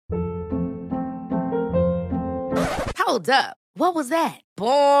Hold up. What was that?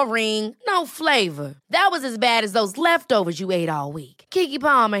 Boring. No flavor. That was as bad as those leftovers you ate all week. Keke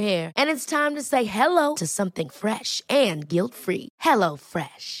Palmer here, and it's time to say hello to something fresh and guilt-free. Hello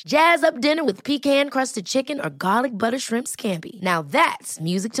Fresh. Jazz up dinner with pecan-crusted chicken or garlic butter shrimp scampi. Now that's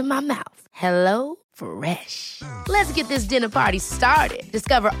music to my mouth. Hello Fresh. Let's get this dinner party started.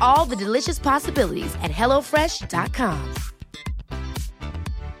 Discover all the delicious possibilities at hellofresh.com.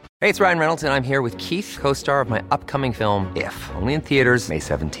 Hey, it's Ryan Reynolds, and I'm here with Keith, co-star of my upcoming film, If, only in theaters May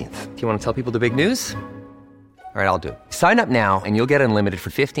 17th. Do you want to tell people the big news? All right, I'll do it. Sign up now and you'll get unlimited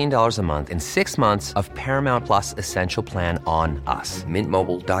for $15 a month and 6 months of Paramount Plus Essential Plan on us.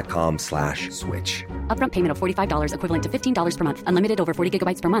 MintMobile.com/switch. Upfront payment of $45 equivalent to $15 per month. Unlimited over 40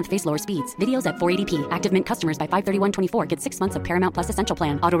 gigabytes per month. Face lower speeds. Videos at 480p. Active Mint customers by 531.24 get 6 months of Paramount Plus Essential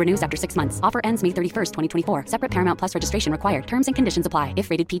Plan. Auto renews after 6 months. Offer ends May 31st, 2024. Separate Paramount Plus registration required. Terms and conditions apply if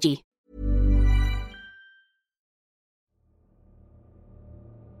rated PG.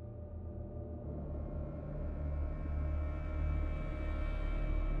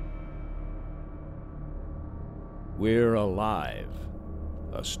 We're Alive,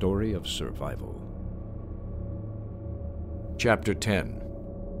 a story of survival. Chapter 10.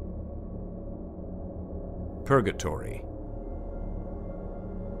 Purgatory.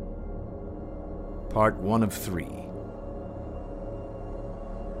 Part 1 of 3.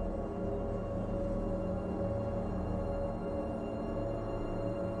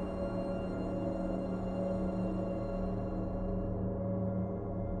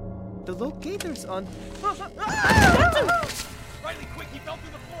 The locator's on. Riley, quick, he fell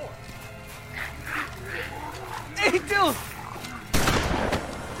through the floor. Angel!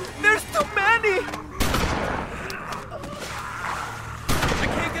 There's too many! I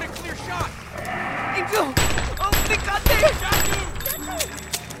can't get a clear shot. Angel! Oh, Ticate! I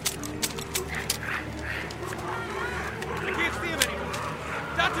can't see him anymore.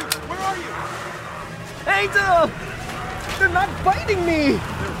 Datu, where are you? Angel! They're not biting me!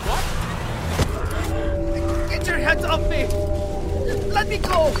 They're what? Get your hands off me! Let me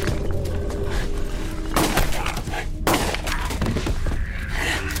go!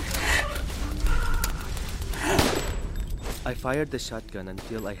 I fired the shotgun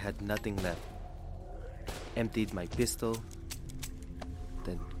until I had nothing left. Emptied my pistol,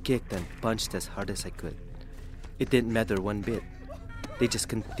 then kicked and punched as hard as I could. It didn't matter one bit. They just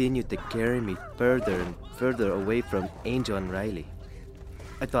continued to carry me further and further away from Angel and Riley.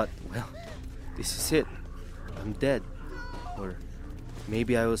 I thought, well, this is it. I'm dead. Or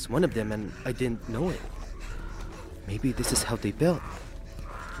maybe I was one of them and I didn't know it. Maybe this is how they felt.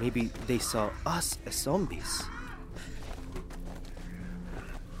 Maybe they saw us as zombies.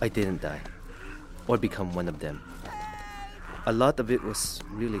 I didn't die or become one of them. A lot of it was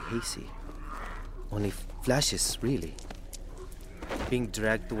really hazy. Only flashes, really. Being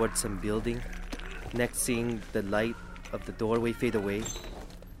dragged towards some building, next seeing the light of the doorway fade away.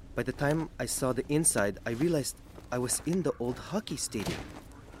 By the time I saw the inside, I realized I was in the old hockey stadium.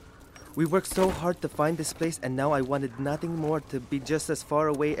 We worked so hard to find this place, and now I wanted nothing more to be just as far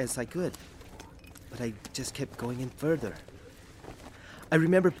away as I could. But I just kept going in further. I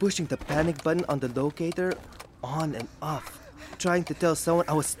remember pushing the panic button on the locator on and off, trying to tell someone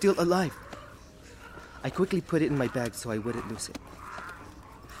I was still alive. I quickly put it in my bag so I wouldn't lose it.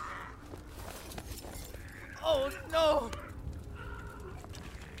 Oh no!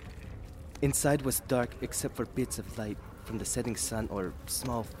 Inside was dark except for bits of light from the setting sun or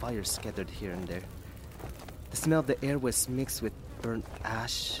small fires scattered here and there. The smell of the air was mixed with burnt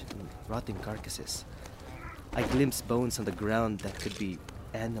ash and rotting carcasses. I glimpsed bones on the ground that could be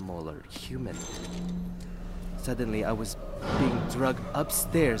animal or human. Suddenly, I was being dragged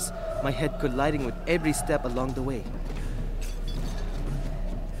upstairs, my head colliding with every step along the way.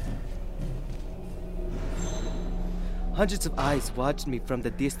 Hundreds of eyes watched me from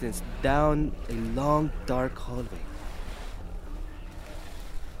the distance down a long, dark hallway.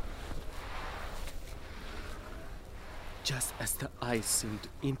 Just as the eyes seemed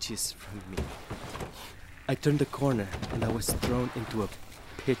inches from me, I turned the corner and I was thrown into a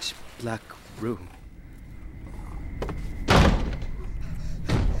pitch black room.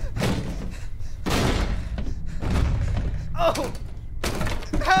 Oh!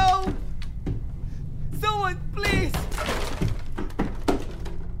 Help! Someone, please!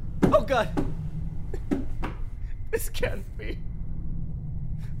 Oh God! This can't be.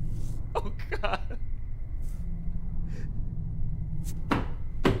 Oh God!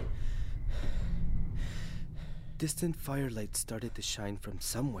 Distant firelight started to shine from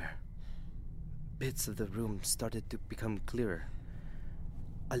somewhere. Bits of the room started to become clearer.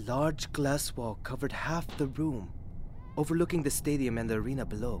 A large glass wall covered half the room. overlooking the stadium and the arena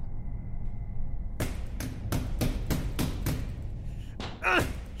below.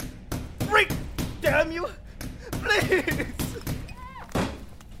 Freak! Damn you! Please!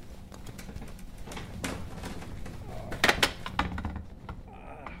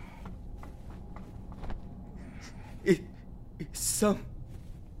 Is someone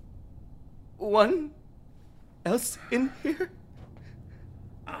else in here?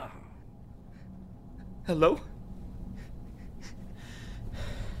 Hello?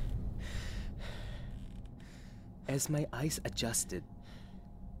 As my eyes adjusted,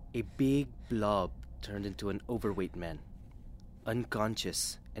 a big blob turned into an overweight man,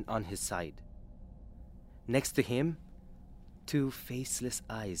 unconscious and on his side. Next to him, two faceless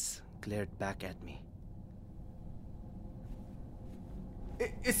eyes glared back at me.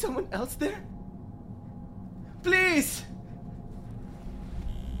 Is someone else there? Please!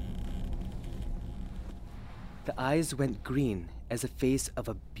 The eyes went green as the face of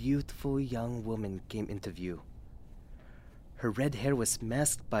a beautiful young woman came into view. Her red hair was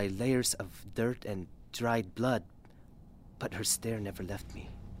masked by layers of dirt and dried blood, but her stare never left me.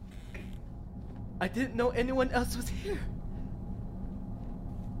 I didn't know anyone else was here.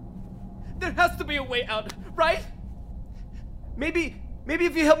 There has to be a way out, right? Maybe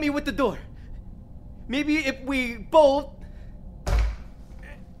if you help me with the door. Maybe if we both...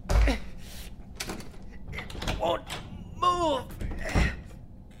 It won't move.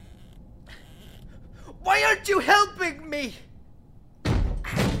 Why aren't you helping me?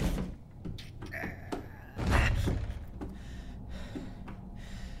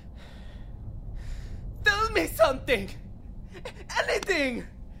 Tell me something. Anything.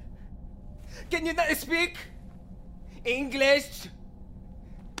 Can you not speak English?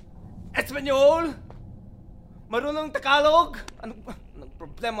 Espanol? Marunong Tagalog? Anong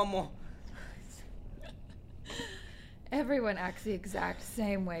problema mo? Everyone acts the exact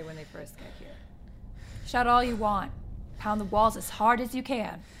same way when they first get here. Shout all you want. Pound the walls as hard as you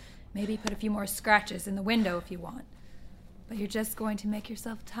can. Maybe put a few more scratches in the window if you want. But you're just going to make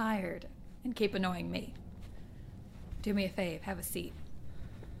yourself tired and keep annoying me. Do me a fave, have a seat.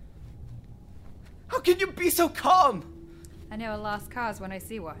 How can you be so calm? I know a lost cause when I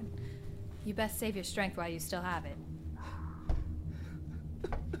see one. You best save your strength while you still have it.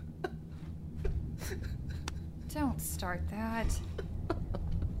 Don't start that.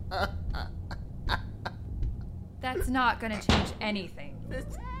 That's not gonna change anything. This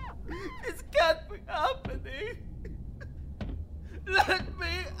can't be happening. Let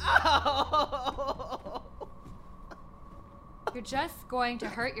me out. You're just going to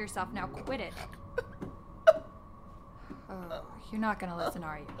hurt yourself. Now quit it. Oh, you're not gonna listen,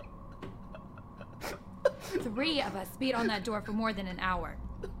 are you? 3 of us beat on that door for more than an hour,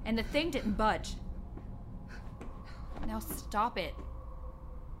 and the thing didn't budge. Now stop it.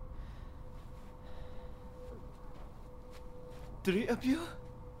 3 of you?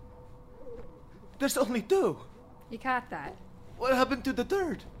 There's only 2. You caught that. What happened to the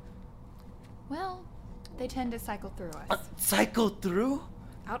third? Well, they tend to cycle through us. Cycle through?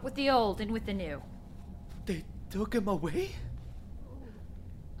 Out with the old and with the new. They took him away?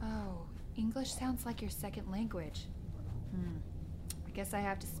 Oh, English sounds like your second language. I guess I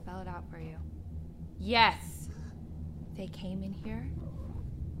have to spell it out for you. Yes! They came in here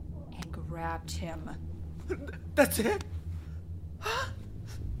and grabbed him. That's it?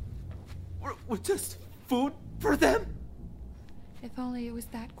 We're just food for them? If only it was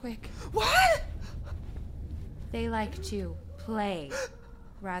that quick. What? They like to play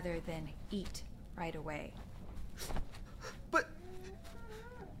rather than eat right away.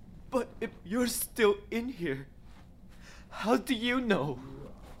 But if you're still in here, how do you know?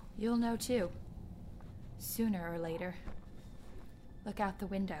 You'll know too. Sooner or later. Look out the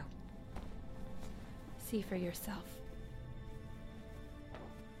window. See for yourself.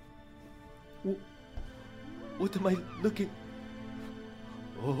 What am I looking?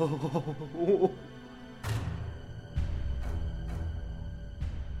 Oh.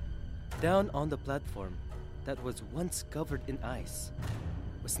 Down on the platform that was once covered in ice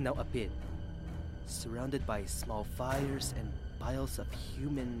was now a pit, surrounded by small fires and piles of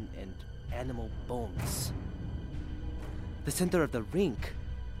human and animal bones. The center of the rink,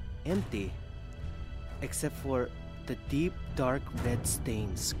 empty, except for the deep, dark red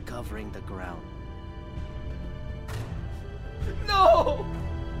stains covering the ground. No!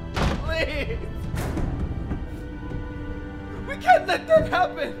 Please! We can't let that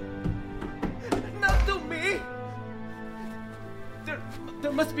happen! Not to me!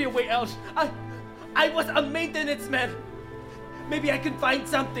 There must be a way out. I was a maintenance man. Maybe I can find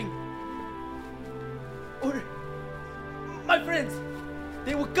something. My friends,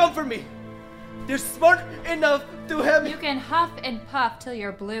 they will come for me. They're smart enough to have me. You can huff and puff till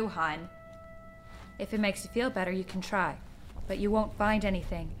you're blue, hon. If it makes you feel better, you can try. But you won't find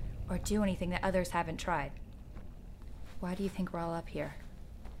anything or do anything that others haven't tried. Why do you think we're all up here?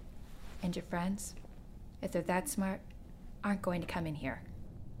 And your friends, if they're that smart, aren't going to come in here.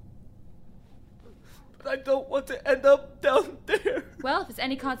 But I don't want to end up down there. Well, if it's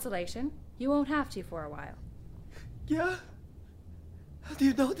any consolation, you won't have to for a while. Yeah? How do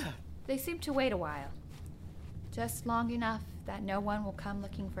you know that? They seem to wait a while. Just long enough that no one will come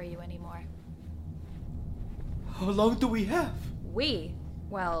looking for you anymore. How long do we have? We?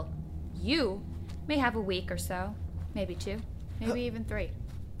 Well, you may have a week or so. Maybe 2. Maybe even 3.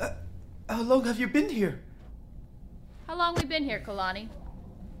 How long have you been here? How long we been here, Kalani?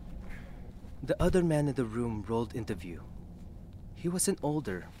 The other man in the room rolled into view. He wasn't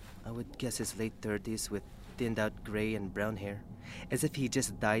older. I would guess his late 30s with thinned out gray and brown hair, as if he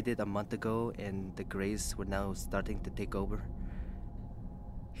just dyed it a month ago and the grays were now starting to take over.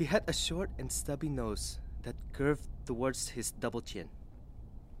 He had a short and stubby nose that curved towards his double chin.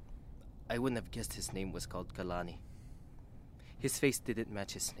 I wouldn't have guessed his name was called Kalani. His face didn't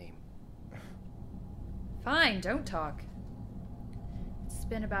match his name. Fine, don't talk. It's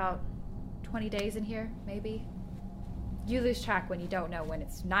been about 20 days in here, maybe. You lose track when you don't know when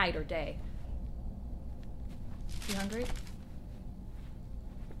it's night or day. You hungry?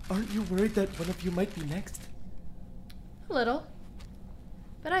 Aren't you worried that one of you might be next? A little.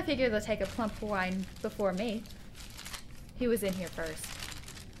 But I figure they'll take a plump wine before me. He was in here first.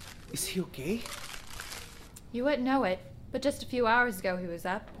 Is he okay? You wouldn't know it, but just a few hours ago he was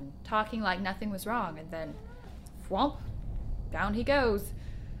up and talking like nothing was wrong, and then, whomp, down he goes.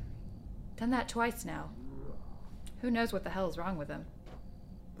 Done that twice now. Who knows what the hell is wrong with him?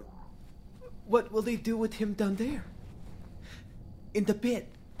 What will they do with him down there? In the pit?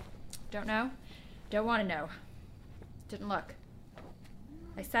 Don't know. Don't want to know. Didn't look.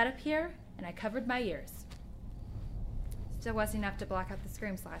 I sat up here and I covered my ears. Still wasn't enough to block out the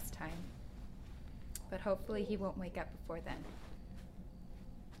screams last time. But hopefully he won't wake up before then.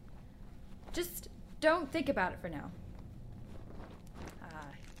 Just don't think about it for now.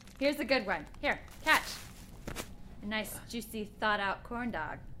 Here's a good one. Here, catch. A nice, juicy, thought-out corn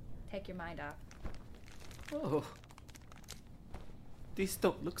dog. Take your mind off. Oh. These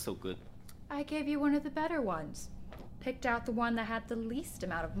don't look so good. I gave you one of the better ones. Picked out the one that had the least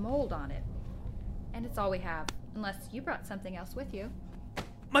amount of mold on it. And it's all we have, unless you brought something else with you.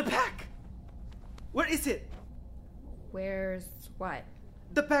 My pack! Where is it? Where's what?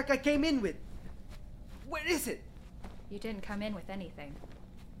 The pack I came in with. Where is it? You didn't come in with anything.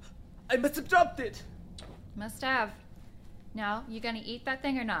 I must have dropped it. Must have. Now, you gonna eat that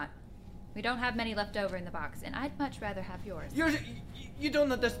thing or not? We don't have many left over in the box, and I'd much rather have yours. You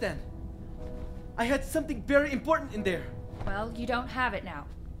don't understand. I had something very important in there. Well, you don't have it now.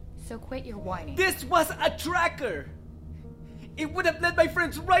 So quit your whining. This was a tracker. It would have led my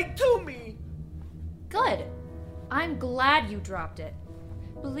friends right to me. Good. I'm glad you dropped it.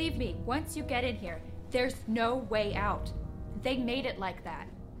 Believe me, once you get in here, there's no way out. They made it like that.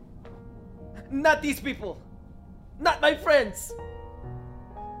 Not these people. Not my friends.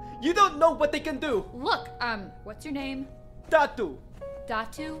 You don't know what they can do. Look, what's your name? Datu.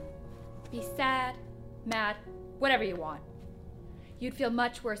 Datu? Be sad, mad, whatever you want. You'd feel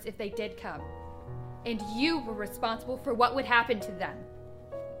much worse if they did come. And you were responsible for what would happen to them.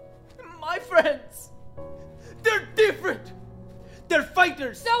 My friends. They're different. They're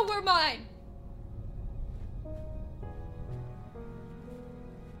fighters. So were mine.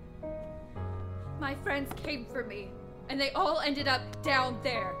 My friends came for me, and they all ended up down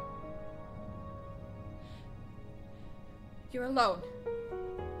there. You're alone.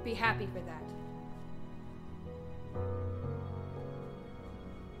 Be happy for that.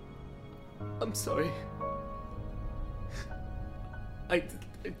 I'm sorry. I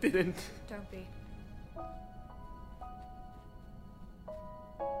didn't. Don't be.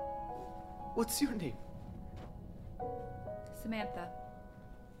 What's your name? Samantha.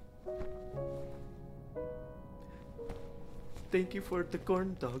 Thank you for the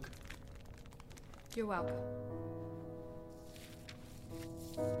corn dog. You're welcome.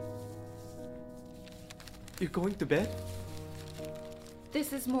 You're going to bed?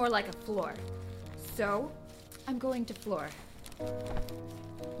 This is more like a floor. So, I'm going to floor.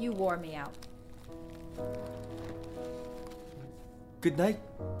 You wore me out. Good night,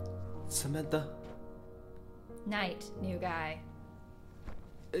 Samantha. Night, new guy.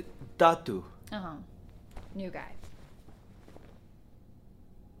 Datu. Uh-huh. New guy.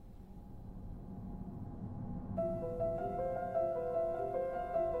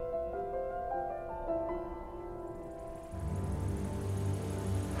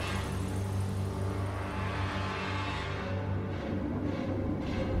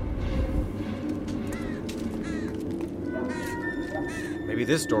 Maybe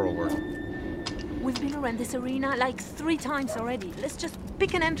this door will work. We've been around this arena like 3 times already. Let's just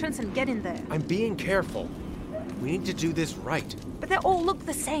pick an entrance and get in there. I'm being careful. We need to do this right. But they all look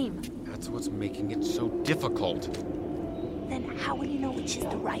the same. That's what's making it so difficult. Then how will you know which is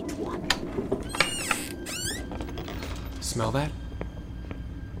the right one? Smell that?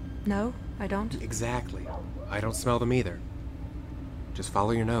 No, I don't. Exactly. I don't smell them either. Just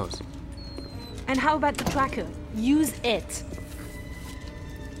follow your nose. And how about the tracker? Use it.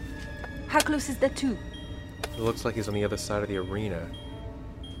 How close is that to? It looks like he's on the other side of the arena.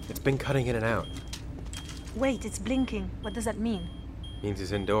 It's been cutting in and out. Wait, it's blinking. What does that mean? Means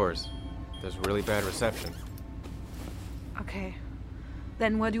he's indoors. There's really bad reception. Okay.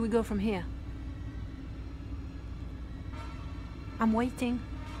 Then where do we go from here? I'm waiting.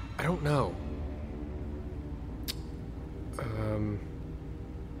 I don't know. I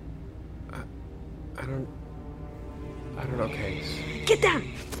don't know. Okay. Get down!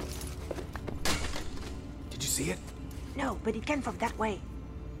 Did you see it? No, but it came from that way.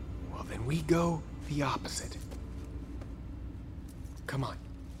 Well, then we go the opposite. Come on.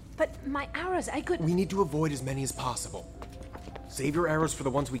 But my arrows, I could... We need to avoid as many as possible. Save your arrows for the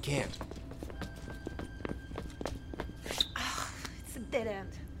ones we can't. It's a dead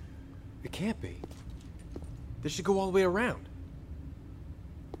end. It can't be. This should go all the way around.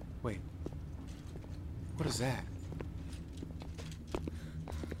 Wait. What is that?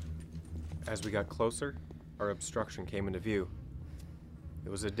 As we got closer, our obstruction came into view. It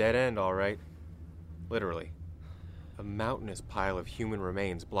was a dead end, all right. Literally. A mountainous pile of human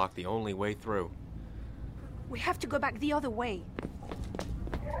remains blocked the only way through. We have to go back the other way.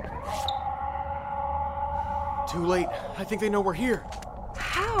 Too late. I think they know we're here.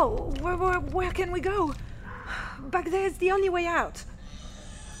 How? Where can we go? Back there is the only way out.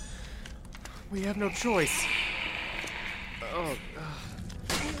 We have no choice. Oh,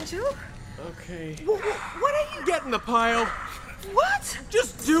 Angel? okay. What are you... Get in the pile! What?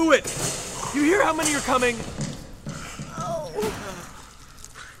 Just do it! You hear how many are coming?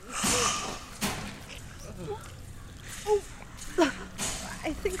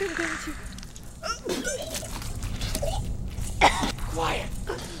 I think I'm going to... Quiet.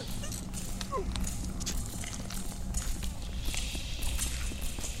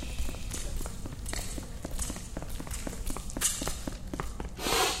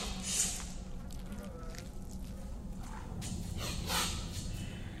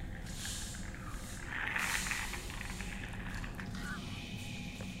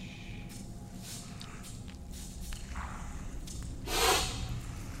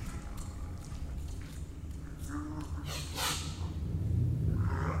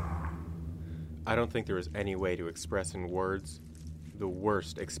 I don't think there is any way to express in words the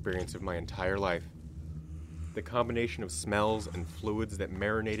worst experience of my entire life. The combination of smells and fluids that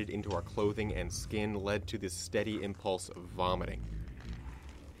marinated into our clothing and skin led to this steady impulse of vomiting.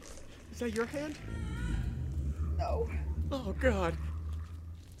 Is that your hand? No. Oh, God.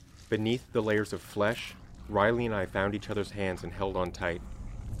 Beneath the layers of flesh, Riley and I found each other's hands and held on tight,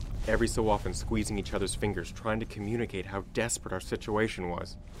 every so often squeezing each other's fingers, trying to communicate how desperate our situation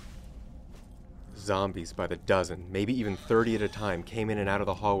was. Zombies by the dozen, maybe even 30 at a time, came in and out of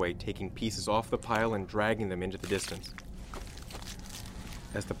the hallway, taking pieces off the pile and dragging them into the distance.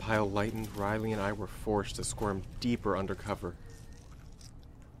 As the pile lightened, Riley and I were forced to squirm deeper under cover.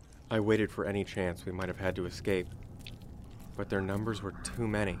 I waited for any chance we might have had to escape, but their numbers were too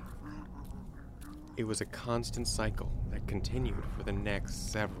many. It was a constant cycle that continued for the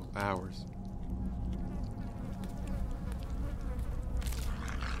next several hours.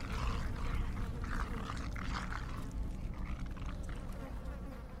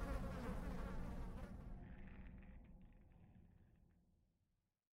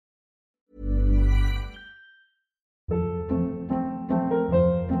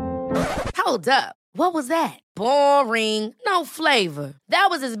 Hold up. What was that? Boring. No flavor. That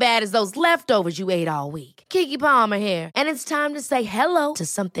was as bad as those leftovers you ate all week. Keke Palmer here, and it's time to say hello to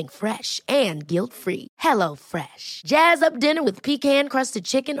something fresh and guilt-free. Hello Fresh. Jazz up dinner with pecan-crusted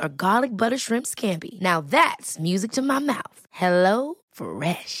chicken or garlic butter shrimp scampi. Now that's music to my mouth. Hello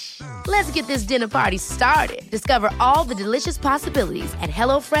Fresh. Let's get this dinner party started. Discover all the delicious possibilities at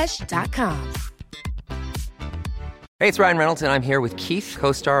HelloFresh.com. Hey, it's Ryan Reynolds, and I'm here with Keith,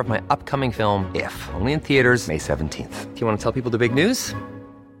 co-star of my upcoming film, If, only in theaters May 17th. Do you want to tell people the big news?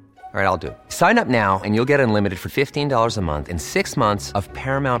 All right, I'll do it. Sign up now and you'll get unlimited for $15 a month and 6 months of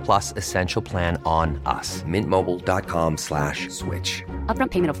Paramount Plus Essential Plan on us. MintMobile.com/switch.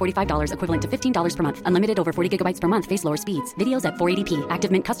 Upfront payment of $45 equivalent to $15 per month. Unlimited over 40 gigabytes per month. Face lower speeds. Videos at 480p.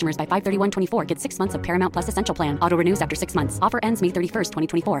 Active Mint customers by 531.24 get 6 months of Paramount Plus Essential Plan. Auto renews after 6 months. Offer ends May 31st,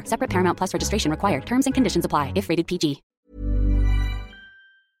 2024. Separate Paramount Plus registration required. Terms and conditions apply if rated PG.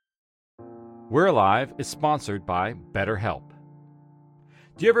 We're Alive is sponsored by BetterHelp.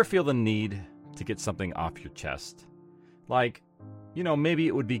 Do you ever feel the need to get something off your chest? Like, maybe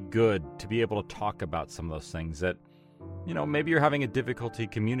it would be good to be able to talk about some of those things that, maybe you're having a difficulty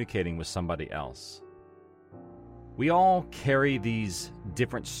communicating with somebody else. We all carry these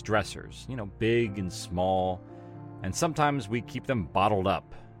different stressors, big and small, and sometimes we keep them bottled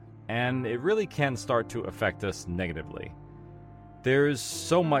up, and it really can start to affect us negatively. There's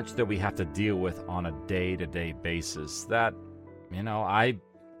so much that we have to deal with on a day-to-day basis that,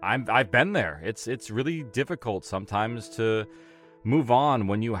 I've been there. It's really difficult sometimes to move on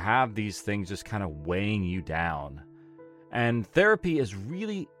when you have these things just kind of weighing you down. And therapy is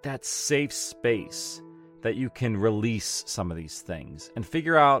really that safe space that you can release some of these things and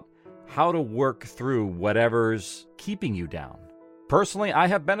figure out how to work through whatever's keeping you down. Personally, I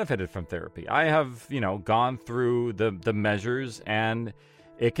have benefited from therapy. I have, gone through the measures, and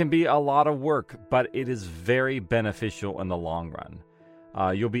it can be a lot of work, but it is very beneficial in the long run.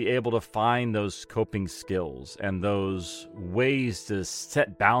 You'll be able to find those coping skills and those ways to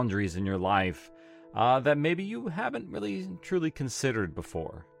set boundaries in your life that maybe you haven't really truly considered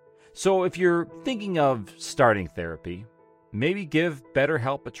before. So if you're thinking of starting therapy, maybe give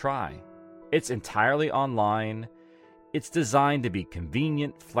BetterHelp a try. It's entirely online. It's designed to be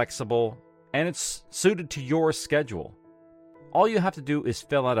convenient, flexible, and it's suited to your schedule. All you have to do is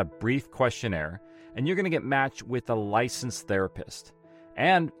fill out a brief questionnaire, and you're going to get matched with a licensed therapist.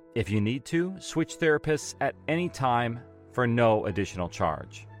 And if you need to, switch therapists at any time for no additional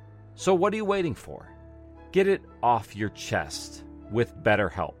charge. So what are you waiting for? Get it off your chest with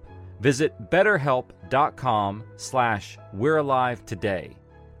BetterHelp. Visit BetterHelp.com/we'realive today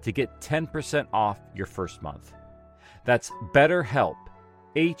to get 10% off your first month. That's BetterHelp,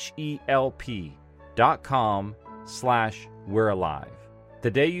 HELP.com/we'realive.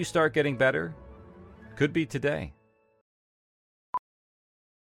 The day you start getting better could be today.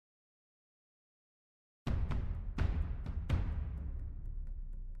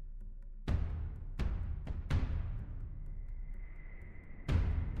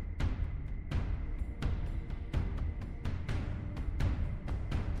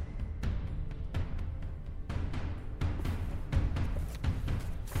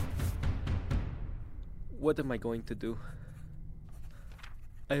 What am I going to do?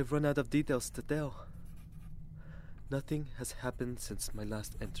 I have run out of details to tell. Nothing has happened since my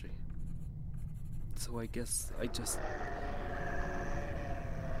last entry. So I guess I just...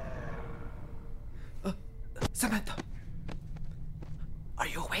 Samantha! Are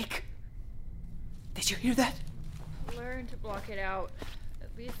you awake? Did you hear that? Learn to block it out.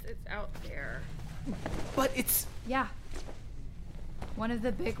 At least it's out there. But it's... Yeah. One of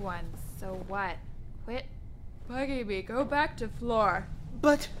the big ones. So what? Quit bugging me. Go back to floor.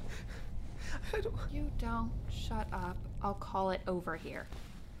 But... I don't... You don't. Shut up. I'll call it over here.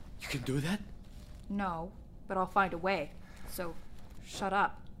 You can do that? No, but I'll find a way. So, shut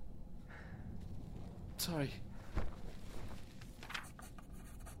up. Sorry.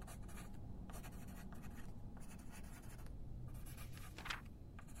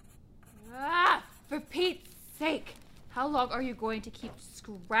 Ah! For Pete's sake! How long are you going to keep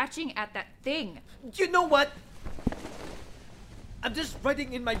scratching at that thing? You know what? I'm just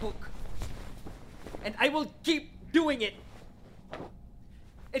writing in my book. And I will keep doing it.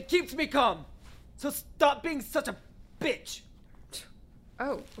 It keeps me calm. So stop being such a bitch.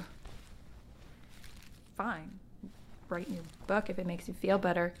 Oh. Fine. Write in your book if it makes you feel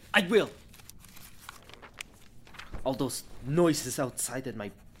better. I will. All those noises outside and my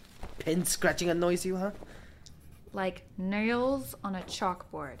pen scratching annoys you, huh? Like nails on a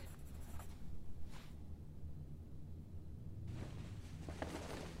chalkboard.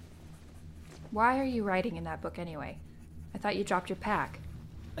 Why are you writing in that book anyway? I thought you dropped your pack.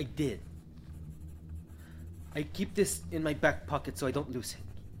 I did. I keep this in my back pocket so I don't lose it.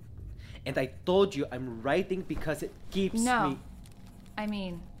 And I told you I'm writing because it keeps me... No. I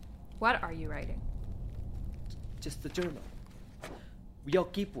mean, what are you writing? Just a journal. We all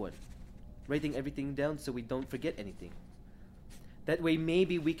keep one. Writing everything down so we don't forget anything. That way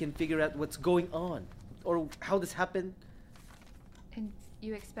maybe we can figure out what's going on. Or how this happened. And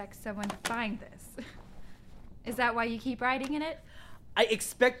you expect someone to find this? Is that why you keep writing in it? I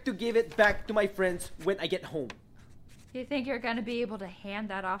expect to give it back to my friends when I get home. You think you're gonna be able to hand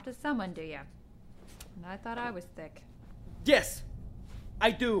that off to someone, do you? And I thought I was thick. Yes,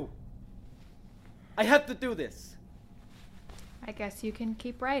 I do. I have to do this. I guess you can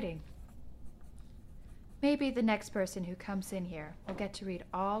keep writing. Maybe the next person who comes in here will get to read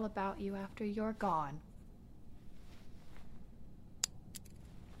all about you after you're gone.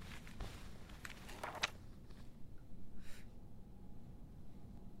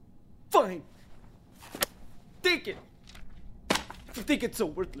 Fine. Take it. If you think it's so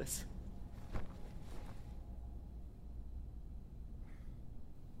worthless.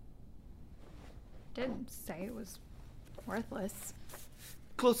 Didn't say it was worthless.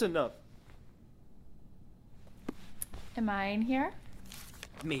 Close enough. Am I in here?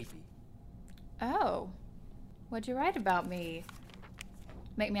 Maybe. Oh. What'd you write about me?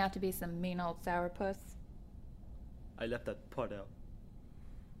 Make me out to be some mean old sourpuss? I left that part out.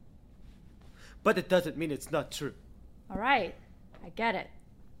 But it doesn't mean it's not true. All right. I get it.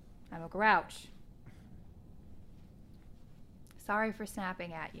 I'm a grouch. Sorry for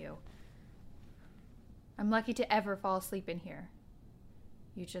snapping at you. I'm lucky to ever fall asleep in here.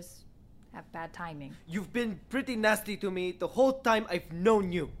 You just have bad timing. You've been pretty nasty to me the whole time I've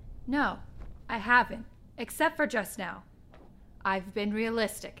known you. No, I haven't. Except for just now. I've been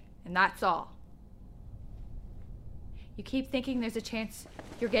realistic, and that's all. You keep thinking there's a chance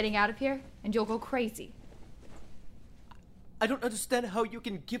you're getting out of here, and you'll go crazy. I don't understand how you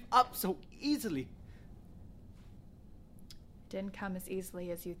can give up so easily. It didn't come as easily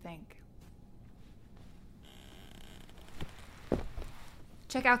as you think.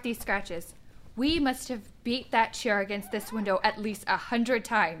 Check out these scratches. We must have beat that chair against this window at least 100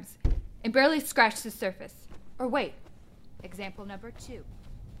 times and barely scratched the surface. Or wait, example number 2.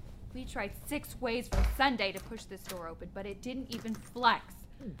 We tried 6 ways from Sunday to push this door open, but it didn't even flex.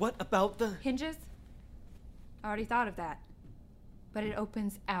 What about the hinges? I already thought of that. But it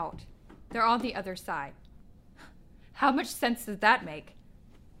opens out. They're on the other side. How much sense does that make?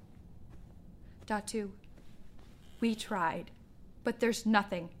 Datu, we tried. But there's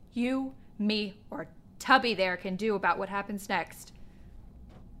nothing you, me, or Tubby there can do about what happens next.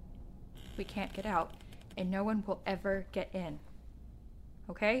 We can't get out, and no one will ever get in.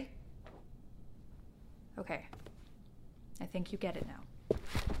 Okay? Okay. I think you get it now.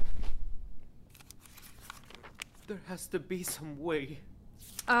 There has to be some way.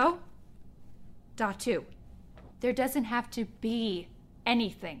 Oh? Datu, there doesn't have to be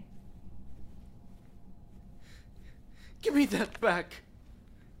anything. Give me that back.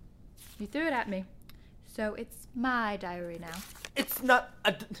 You threw it at me. So it's my diary now. It's not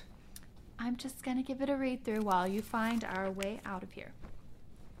a... I'm just gonna give it a read through while you find our way out of here.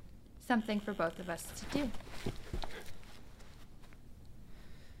 Something for both of us to do.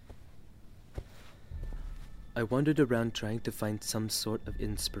 I wandered around trying to find some sort of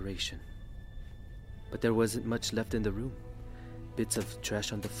inspiration. But there wasn't much left in the room. Bits of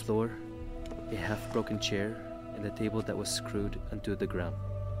trash on the floor, a half-broken chair, and a table that was screwed onto the ground.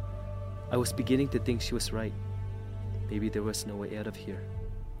 I was beginning to think she was right. Maybe there was no way out of here.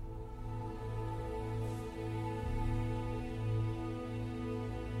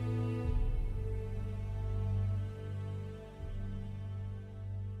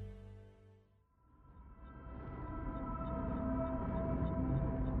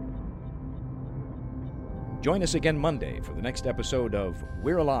 Join us again Monday for the next episode of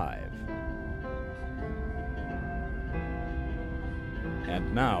We're Alive.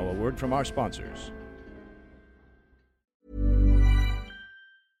 And now, a word from our sponsors.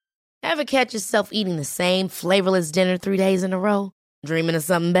 Ever catch yourself eating the same flavorless dinner 3 days in a row? Dreaming of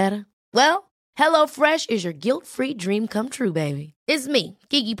something better? Well, HelloFresh is your guilt-free dream come true, baby. It's me,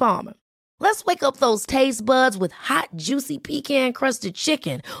 Keke Palmer. Let's wake up those taste buds with hot, juicy pecan-crusted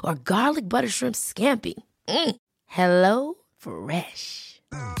chicken or garlic butter shrimp scampi. Hello Fresh.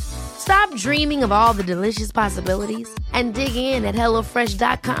 Stop dreaming of all the delicious possibilities and dig in at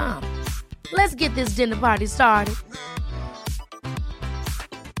HelloFresh.com. Let's get this dinner party started.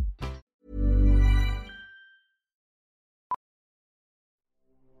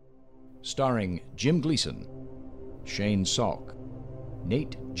 Starring Jim Gleason, Shane Salk,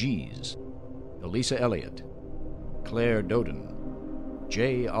 Nate Gies, Elisa Elliott, Claire Doden,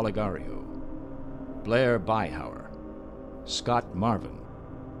 Jay Oligario, Blair Byhauer, Scott Marvin,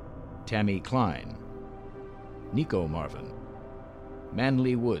 Tammy Klein, Nico Marvin,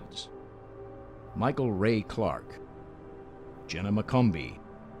 Manly Woods, Michael Ray Clark, Jenna McCombie,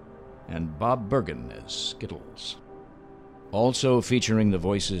 and Bob Bergen as Skittles. Also featuring the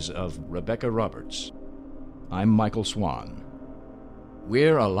voices of Rebecca Roberts. I'm Michael Swan.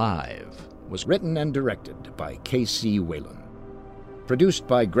 We're Alive was written and directed by K.C. Wayland. Produced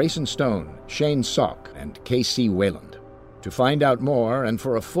by Grayson Stone, Shane Salk, and K.C. Wayland. To find out more and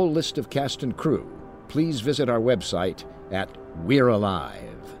for a full list of cast and crew, please visit our website at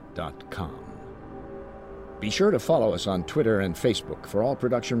we'realive.com. Be sure to follow us on Twitter and Facebook for all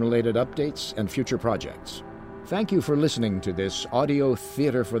production-related updates and future projects. Thank you for listening to this audio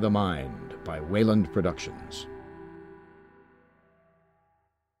theater for the mind by Wayland Productions.